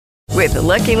With the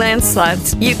Lucky Land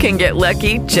Slots, you can get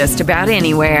lucky just about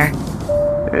anywhere.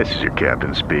 This is your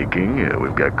captain speaking.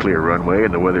 We've got clear runway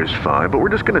and the weather's fine, but we're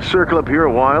just going to circle up here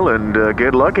a while and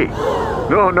get lucky.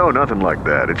 No, nothing like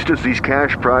that. It's just these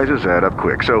cash prizes add up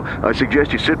quick. So I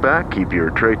suggest you sit back, keep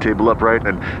your tray table upright,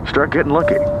 and start getting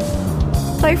lucky.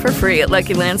 Play for free at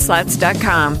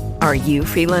LuckyLandSlots.com. Are you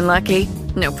feeling lucky?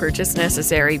 No purchase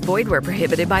necessary. Void where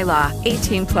prohibited by law.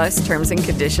 18 plus terms and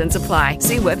conditions apply.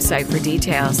 See website for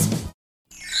details.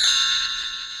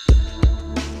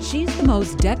 She's the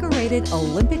most decorated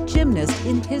Olympic gymnast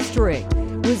in history.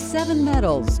 With 7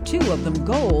 medals, 2 of them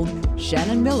gold,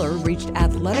 Shannon Miller reached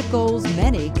athletic goals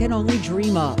many can only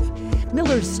dream of.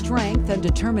 Miller's strength and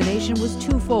determination was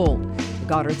twofold. It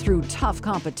got her through tough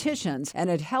competitions, and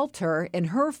it helped her in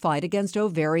her fight against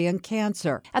ovarian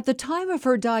cancer. At the time of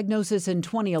her diagnosis in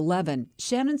 2011,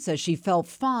 Shannon says she felt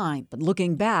fine, but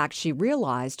looking back, she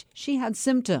realized she had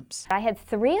symptoms. I had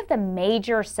 3 of the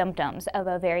major symptoms of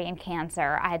ovarian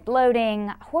cancer. I had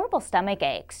bloating, horrible stomach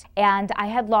aches, and I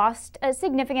had lost a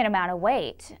significant amount of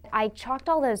weight. I chalked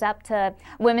all those up to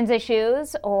women's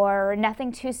issues or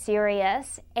nothing too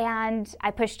serious, and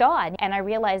I pushed on, and I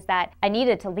realized that I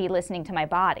needed to be listening to my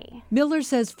body. Miller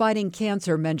says fighting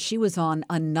cancer meant she was on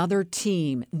another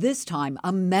team, this time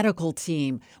a medical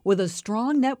team, with a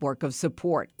strong network of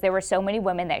support. There were so many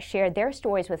women that shared their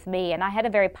stories with me, and I had a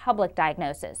very public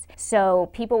diagnosis.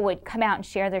 So people would come out and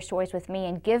share their stories with me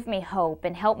and give me hope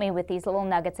and help me with these little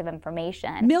nuggets of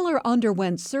information. Miller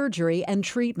underwent surgery and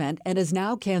treatment and is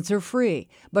now cancer-free,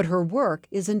 but her work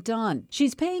isn't done.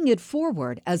 She's paying it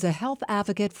forward as a health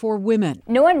advocate for women.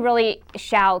 No one really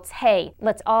shouts, hey,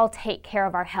 let's all take care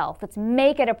of our health. Let's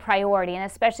make it a priority. And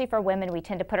especially for women, we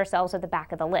tend to put ourselves at the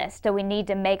back of the list. So we need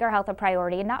to make our health a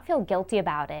priority and not feel guilty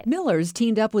about it. Miller's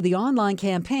teamed up with the online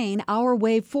campaign Our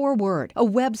Way Forward, a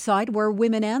website where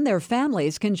women and their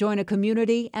families can join a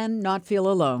community and not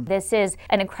feel alone. This is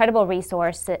an incredible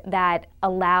resource that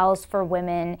allows for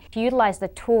women to utilize the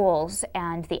tools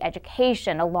and the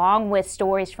education along with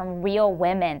stories from real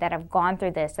women that have gone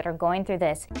through this, that are going through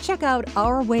this. Check out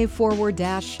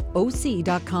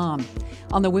ourwayforward-oc.com.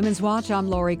 On the Women's Watch, I'm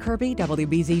Lori Kirby,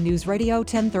 WBZ News Radio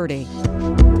 1030.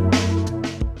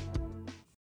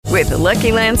 With the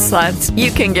Lucky Land Slots,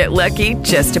 you can get lucky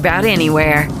just about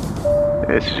anywhere.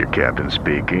 This is your captain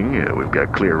speaking. We've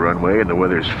got clear runway and the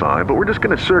weather's fine, but we're just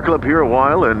going to circle up here a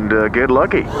while and get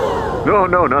lucky.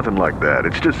 No, nothing like that.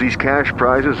 It's just these cash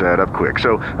prizes add up quick.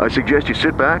 So I suggest you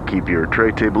sit back, keep your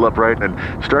tray table upright, and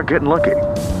start getting lucky.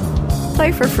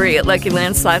 Play for free at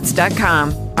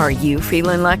LuckyLandSlots.com. Are you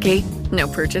feeling lucky? No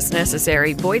purchase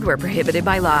necessary. Void where prohibited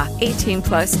by law. 18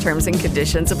 plus terms and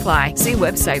conditions apply. See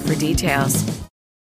website for details.